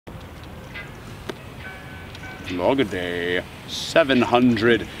Log day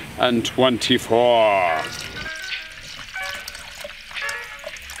 724.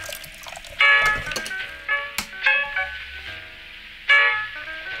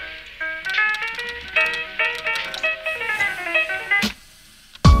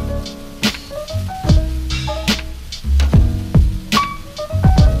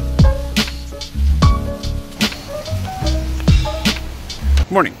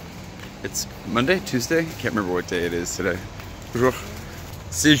 Morning. It's Monday, Tuesday. Can't remember what day it is today. Bonjour.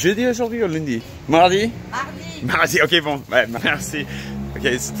 C'est jeudi aujourd'hui ou lundi? Mardi? Mardi. Mardi. Okay, bon. Merci.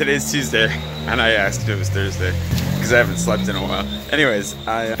 Okay, so today's Tuesday, and I asked if it was Thursday because I haven't slept in a while. Anyways,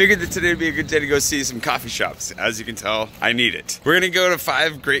 I figured that today would be a good day to go see some coffee shops. As you can tell, I need it. We're gonna go to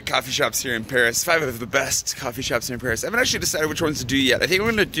 5 great coffee shops here in Paris. 5 of the best coffee shops here in Paris. I haven't actually decided which ones to do yet. I think I'm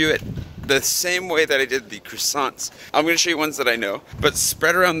gonna do it the same way that I did the croissants. I'm gonna show you ones that I know, but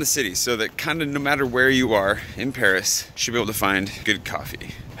spread around the city so that kind of no matter where you are in Paris, you should be able to find good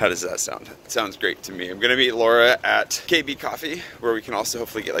coffee. How does that sound? It sounds great to me. I'm gonna meet Laura at KB Coffee, where we can also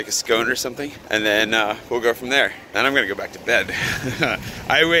hopefully get like a scone or something, and then we'll go from there. And I'm gonna go back to bed.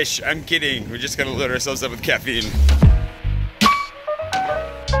 I wish, I'm kidding. We're just gonna load ourselves up with caffeine.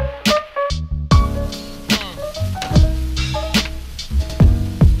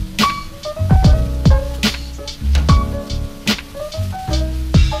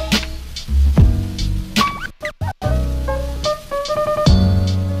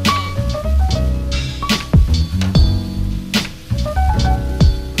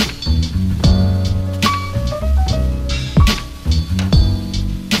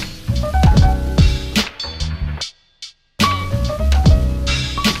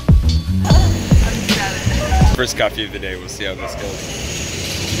 First coffee of the day, we'll see how this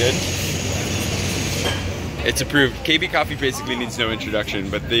goes. Good? It's approved. KB Coffee basically needs no introduction,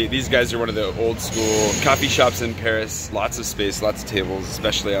 but these guys are one of the old school coffee shops in Paris. Lots of space, lots of tables,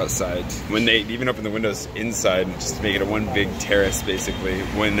 especially outside. When they even open the windows inside, just to make it a one big terrace basically.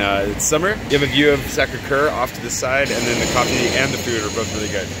 When it's summer, you have a view of Sacré-Cœur off to the side, and then the coffee and the food are both really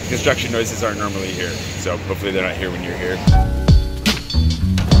good. Construction noises aren't normally here, so hopefully they're not here when you're here.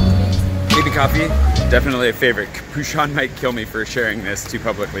 KB Coffee, definitely a favorite. Capuchon might kill me for sharing this too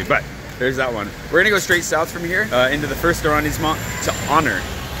publicly, but there's that one. We're gonna go straight south from here into the first arrondissement to Honor,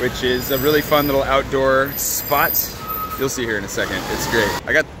 which is a really fun little outdoor spot. You'll see here in a second. It's great.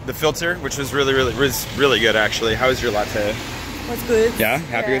 I got the filter, which was really good actually. How was your latte? Was good. Yeah,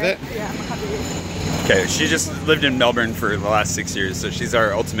 happy with it? Yeah, I'm happy with it. Okay, she just lived in Melbourne for the last 6 years, so she's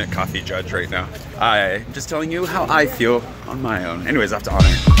our ultimate coffee judge right now. I'm just telling you how I feel on my own. Anyways, off to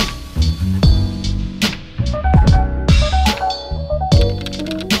Honor.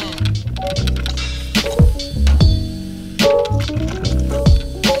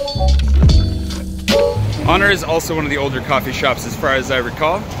 Honor is also one of the older coffee shops as far as I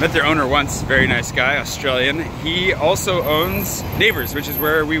recall. Met their owner once, very nice guy, Australian. He also owns Neighbors, which is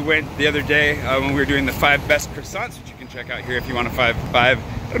where we went the other day when we were doing the 5 best croissants, which you can check out here if you want to five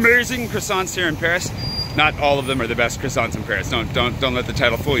amazing croissants here in Paris. Not all of them are the best croissants in Paris. Don't let the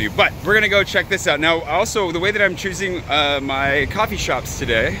title fool you. But we're gonna go check this out. Now, also the way that I'm choosing my coffee shops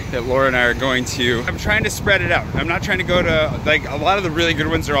today, that Laura and I are going to, I'm trying to spread it out. I'm not trying to go to, like, a lot of the really good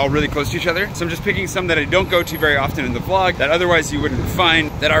ones are all really close to each other. So I'm just picking some that I don't go to very often in the vlog, that otherwise you wouldn't find,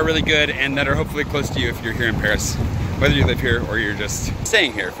 that are really good and that are hopefully close to you if you're here in Paris. Whether you live here or you're just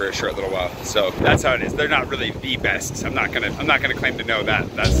staying here for a short little while. So that's how it is. They're not really the best. I'm not gonna claim to know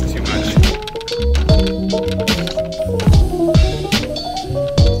that. That's too much.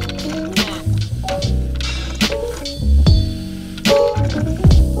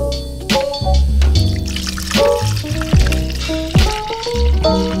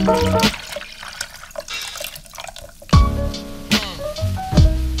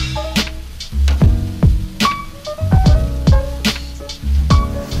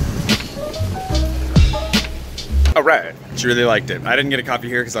 All right, she really liked it. I didn't get a coffee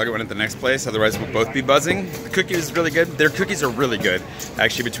here because I'll get one at the next place, otherwise we'll both be buzzing. The cookie was really good. Their cookies are really good.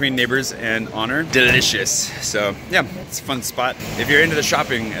 Actually, between Neighbors and Honor, delicious. So yeah, it's a fun spot. If you're into the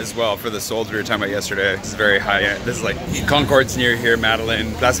shopping as well, for the solds we were talking about yesterday, this is very high end. This is like Concord's near here,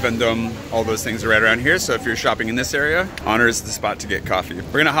 Madeleine, Place Vendôme, all those things are right around here. So if you're shopping in this area, Honor is the spot to get coffee.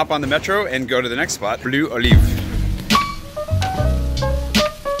 We're gonna hop on the metro and go to the next spot, Blue Olive.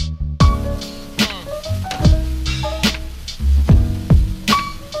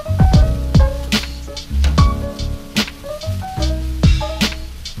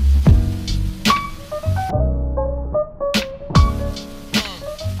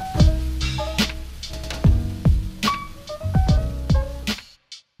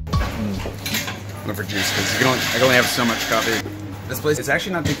 Look for juice because I can only have so much coffee. This place is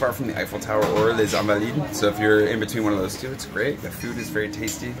actually not too far from the Eiffel Tower or Les Invalides, so if you're in between one of those two, it's great. The food is very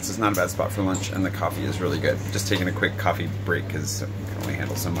tasty. This is not a bad spot for lunch, and the coffee is really good. Just taking a quick coffee break because you can only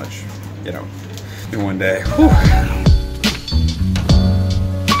handle so much, you know, in one day. Whew.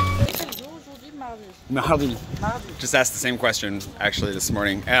 Mardi. Just asked the same question actually this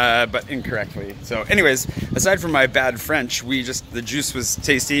morning, but incorrectly. So anyways, aside from my bad French, the juice was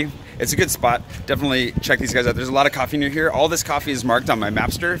tasty. It's a good spot. Definitely check these guys out. There's a lot of coffee near here. All this coffee is marked on my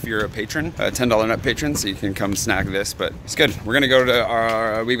Mapster if you're a patron, a $10 nut patron, so you can come snag this, but it's good. We're gonna go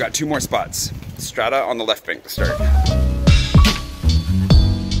to we've got 2 more spots. Strata on the left bank to start.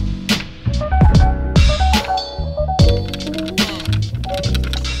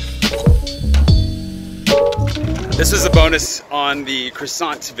 This is a bonus on the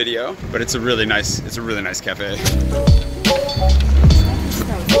croissant video, but it's a really nice cafe.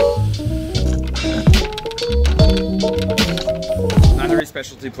 Not every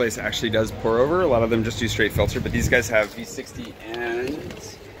specialty place actually does pour over. A lot of them just do straight filter, but these guys have V60 and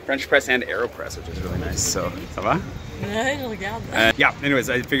French press and AeroPress, which is really nice. So, ça va? Yeah,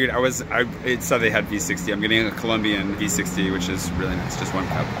 anyways, I figured it said they had V60. I'm getting a Colombian V60, which is really nice. Just 1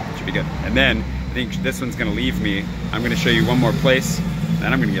 cup, should be good. And then I think this one's gonna leave me. I'm gonna show you one more place,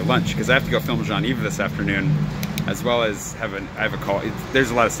 then I'm gonna get lunch because I have to go film Jean-Yves this afternoon, as well as I have a call.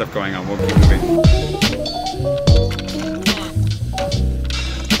 There's a lot of stuff going on. We'll keep moving.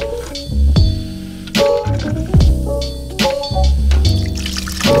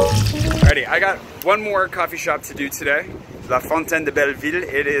 Alrighty, I got one more coffee shop to do today. La Fontaine de Belleville.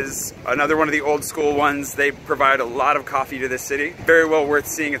 It is another one of the old school ones. They provide a lot of coffee to this city. Very well worth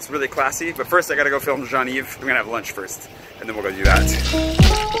seeing. It's really classy. But first I gotta go film Jean-Yves. We're gonna have lunch first, and then we'll go do that.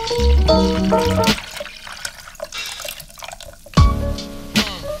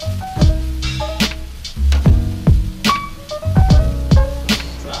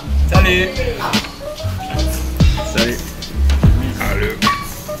 Salut! Salut! Hello!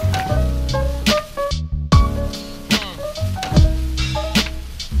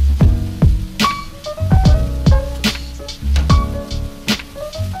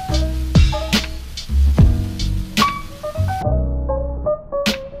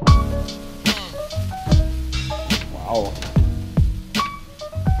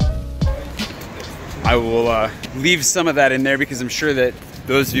 I will leave some of that in there because I'm sure that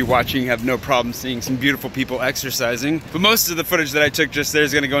those of you watching have no problem seeing some beautiful people exercising. But most of the footage that I took just there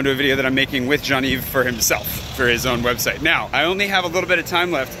is going to go into a video that I'm making with Jean-Yves for himself, for his own website. Now, I only have a little bit of time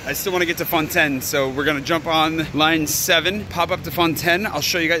left. I still want to get to Fontaine, so we're going to jump on line 7, pop up to Fontaine. I'll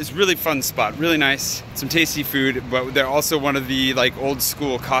show you guys. Really fun spot, really nice. Some tasty food, but they're also one of the like old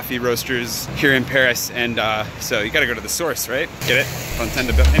school coffee roasters here in Paris. And so you got to go to the source, right? Get it? Fontaine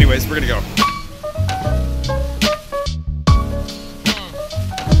de Belleville. Anyways, we're going to go.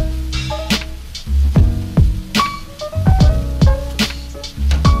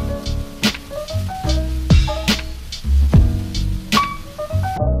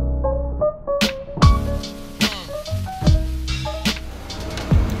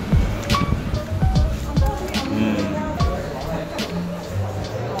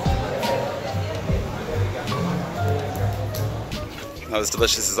 That was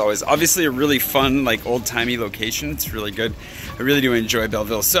delicious as always. Obviously a really fun, like old-timey location. It's really good. I really do enjoy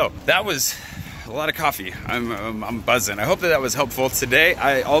Belleville. So that was a lot of coffee. I'm buzzing. I hope that was helpful today.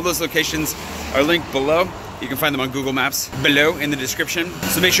 All those locations are linked below. You can find them on Google Maps below in the description.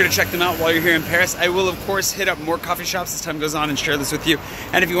 So make sure to check them out while you're here in Paris. I will, of course, hit up more coffee shops as time goes on and share this with you.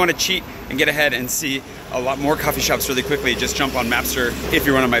 And if you want to cheat and get ahead and see a lot more coffee shops really quickly, just jump on Mapster. If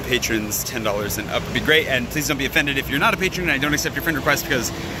you're one of my patrons, $10 and up would be great. And please don't be offended if you're not a patron and I don't accept your friend request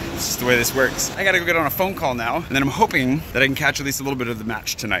because it's just the way this works. I gotta go get on a phone call now, and then I'm hoping that I can catch at least a little bit of the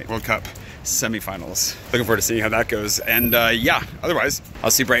match tonight. World Cup semifinals. Looking forward to seeing how that goes. And yeah, otherwise,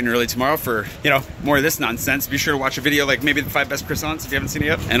 I'll see you bright and early tomorrow for, you know, more of this nonsense. Be sure to watch a video like maybe the 5 best croissants if you haven't seen it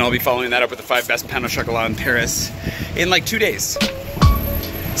yet. And I'll be following that up with the 5 best pain au chocolat in Paris in like 2 days.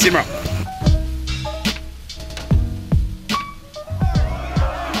 See you tomorrow.